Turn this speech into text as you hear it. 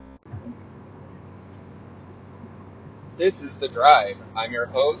This is The Drive. I'm your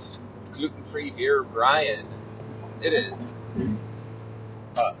host, gluten-free beer Brian. It is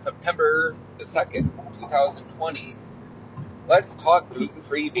September the 2nd, 2020. Let's talk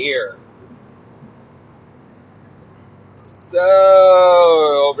gluten-free beer.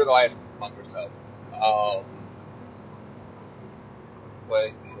 So, over the last month or so,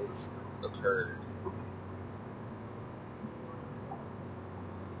 what has occurred?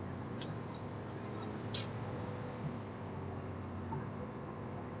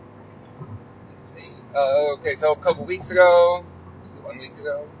 Let's see. Okay, so a couple weeks ago, was it 1 week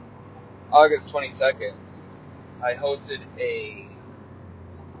ago? August 22nd, I hosted a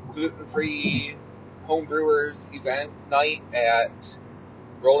gluten-free homebrewers event night at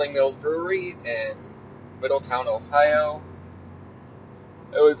Rolling Mills Brewery in Middletown, Ohio.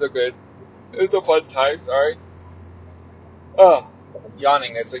 It was a fun time, sorry. Oh,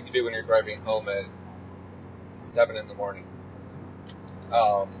 yawning, that's what you do when you're driving home at 7 in the morning.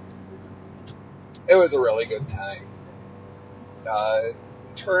 It was a really good time.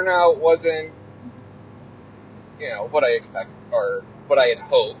 Turnout wasn't, what I expect, or what I had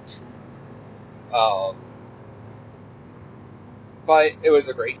hoped. But it was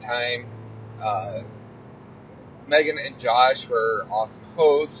a great time. Megan and Josh were awesome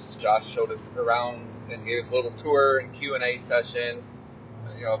hosts. Josh showed us around and gave us a little tour and Q&A session,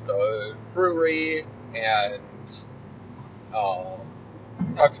 of the brewery, and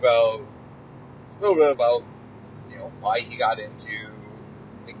talked a little bit about, why he got into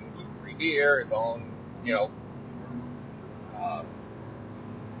making gluten-free beer, his own,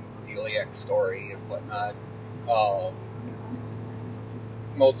 celiac story and whatnot.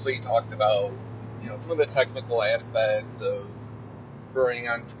 Mostly talked about, some of the technical aspects of brewing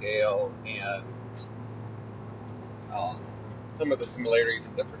on scale and some of the similarities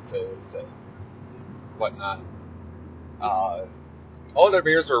and differences and whatnot. All their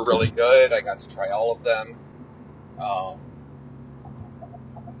beers were really good. I got to try all of them.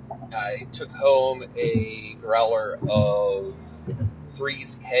 I took home a growler of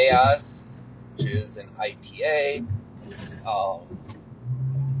Three's Chaos, which is an IPA.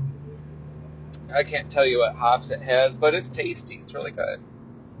 I can't tell you what hops it has, but it's tasty. It's really good.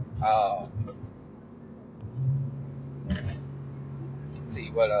 Let's see,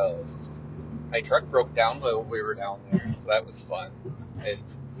 what else? My truck broke down while we were down there, so that was fun.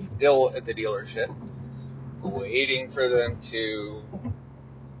 It's still at the dealership, waiting for them to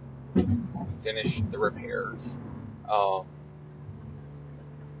finish the repairs.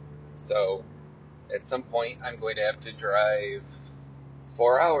 So, at some point, I'm going to have to drive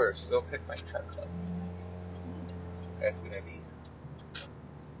 4 hours to go pick my truck up. That's going to be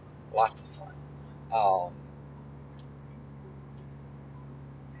lots of fun.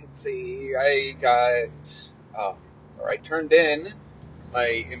 Let's see, I turned in my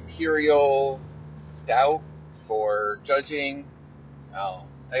Imperial Stout for judging. I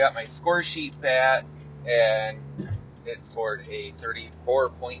got my score sheet back, and it scored a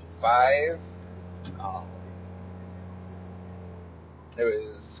 34.5. It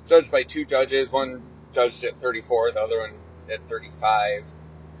was judged by two judges. One judged at 34, the other one at 35.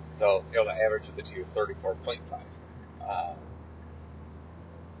 So, the average of the two is 34.5.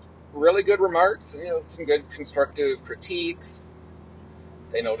 Really good remarks, some good constructive critiques.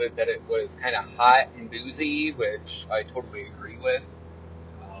 They noted that it was kind of hot and boozy, which I totally agree with.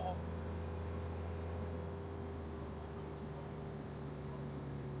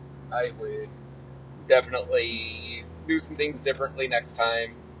 I would definitely do some things differently next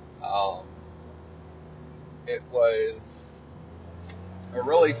time. It was a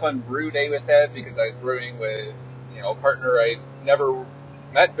really fun brew day with that because I was brewing with, a partner I'd never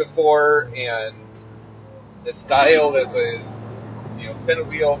met before, and the style that was, spin a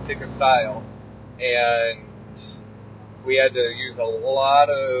wheel, pick a style. And we had to use a lot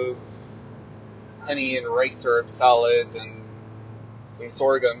of honey and rice syrup solids and some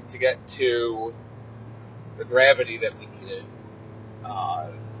sorghum to get to the gravity that we needed.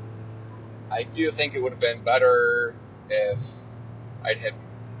 I do think it would have been better if I'd have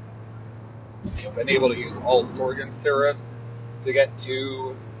been able to use all sorghum syrup to get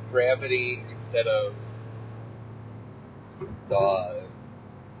to gravity instead of the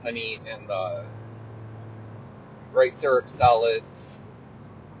honey and the rice syrup solids.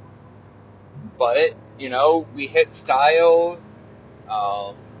 But, we hit style.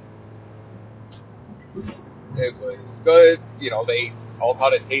 It was good. They all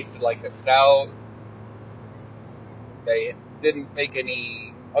thought it tasted like a stout. They didn't make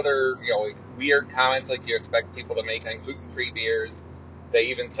any other, weird comments like you expect people to make on gluten-free beers. They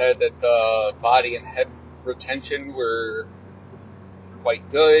even said that the body and head retention were quite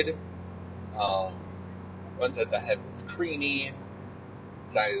good. One said the head was creamy.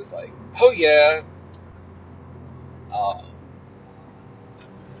 So I was like, oh yeah. Um,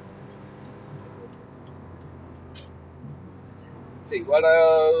 let's see, what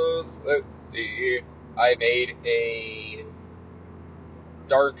else? Let's see. I made a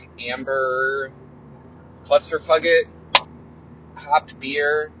dark amber clusterfugget hopped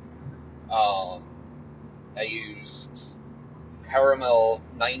beer. Um, I used caramel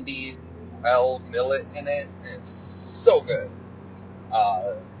 90L millet in it, and it's so good.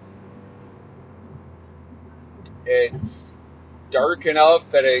 Uh, it's dark enough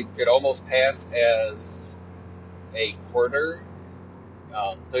that it could almost pass as a quarter.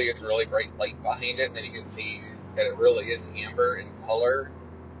 So you get some really bright light behind it, and then you can see that it really is amber in color.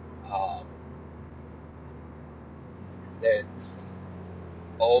 Um, it's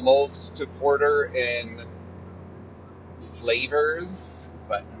almost to quarter in flavors,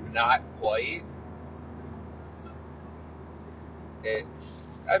 but not quite.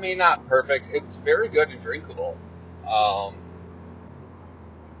 It's, I mean, not perfect. It's very good and drinkable. Um,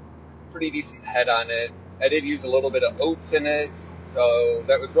 Pretty decent head on it. I did use a little bit of oats in it, so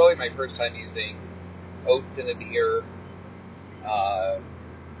that was really my first time using oats in a beer. Uh,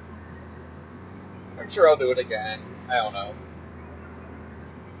 I'm sure I'll do it again. I don't know.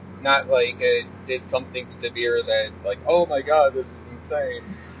 Not like it did something to the beer that's like, oh my god, this is insane.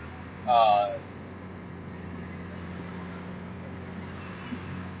 Uh,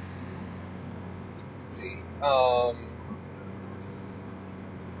 let's see.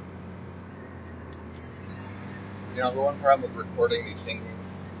 The one problem with recording these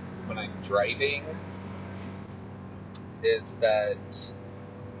things when I'm driving is that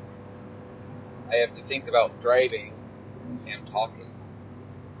I have to think about driving and talking.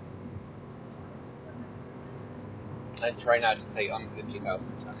 And try not to say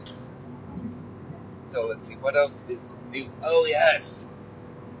 50,000 times. So let's see, what else is new? Oh yes!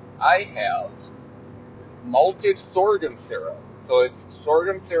 I have malted sorghum syrup. So it's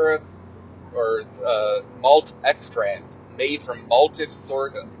sorghum syrup, or it's malt extract made from malted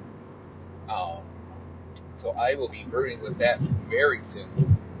sorghum. Um, so I will be brewing with that very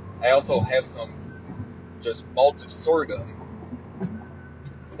soon. I also have some just malted sorghum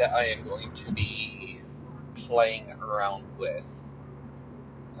that I am going to be playing around with.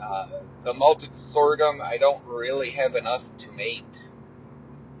 The malted sorghum, I don't really have enough to make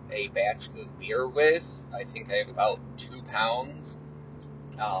a batch of beer with. I think I have about 2 pounds.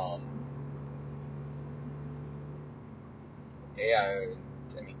 Um, and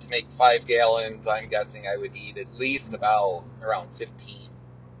I mean, to make 5 gallons, I'm guessing I would need at least about around 15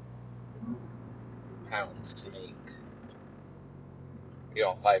 pounds to make,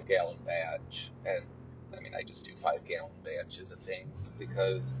 5-gallon batch. And I mean, I just do 5-gallon batches of things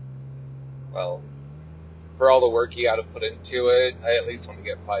because, well, for all the work you got to put into it, I at least want to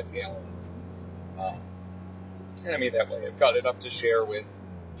get 5 gallons. Um, and I mean, that way I've got enough to share with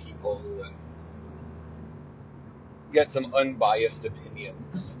people and get some unbiased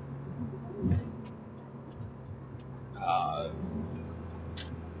opinions. Uh,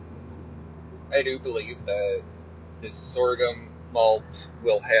 I do believe that this sorghum malt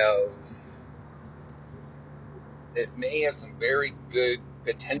it may have some very good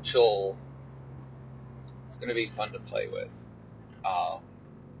potential. It's going to be fun to play with. Um,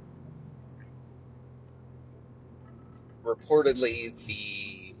 Reportedly,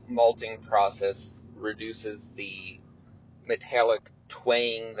 the malting process reduces the metallic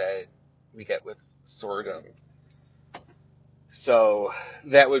twang that we get with sorghum. So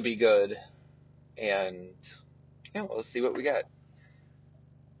that would be good. And yeah, we'll see what we get.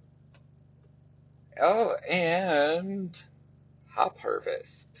 Oh, and hop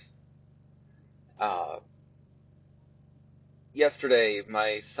harvest. Uh, Yesterday,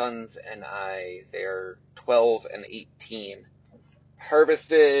 my sons and I, they're 12 and 18,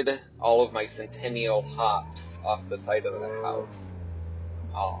 harvested all of my Centennial hops off the side of the house.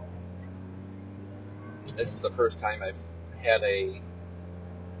 Um, this is the first time I've had a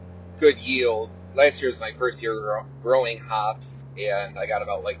good yield. Last year was my first year growing hops, and I got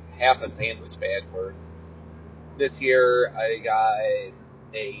about like half a sandwich bag worth. This year, I got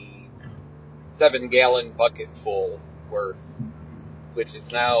a 7-gallon bucket full worth, which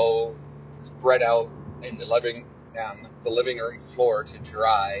is now spread out in the living room floor to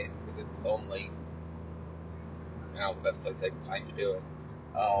dry because it's the only the best place I can find to do it.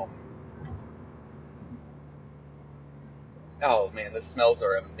 Um, oh man, the smells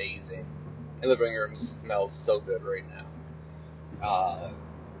are amazing. The living room smells so good right now.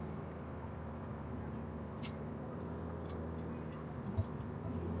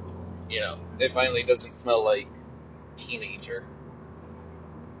 it finally doesn't smell like teenager.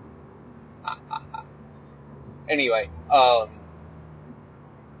 Anyway, so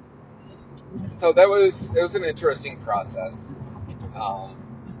it was an interesting process.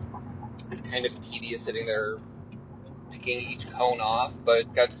 Kind of tedious sitting there picking each cone off,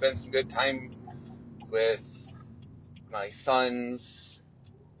 but got to spend some good time with my sons,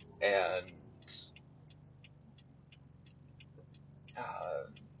 and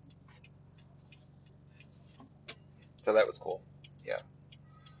so that was cool. Yeah.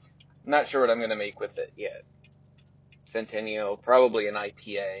 I'm not sure what I'm going to make with it yet. Centennial, probably an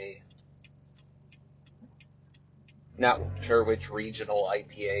IPA. Not sure which regional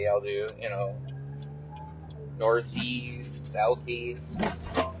IPA I'll do, Northeast, Southeast,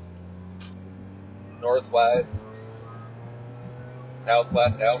 Northwest,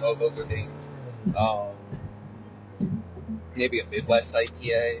 Southwest, I don't know if those are things. Maybe a Midwest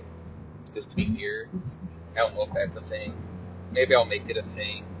IPA, just to be weird. I don't know if that's a thing. Maybe I'll make it a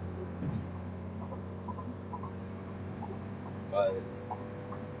thing. But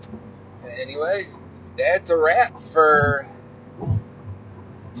anyway, that's a wrap for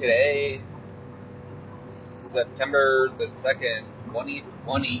today, September the 2nd,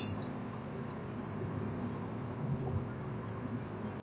 2020.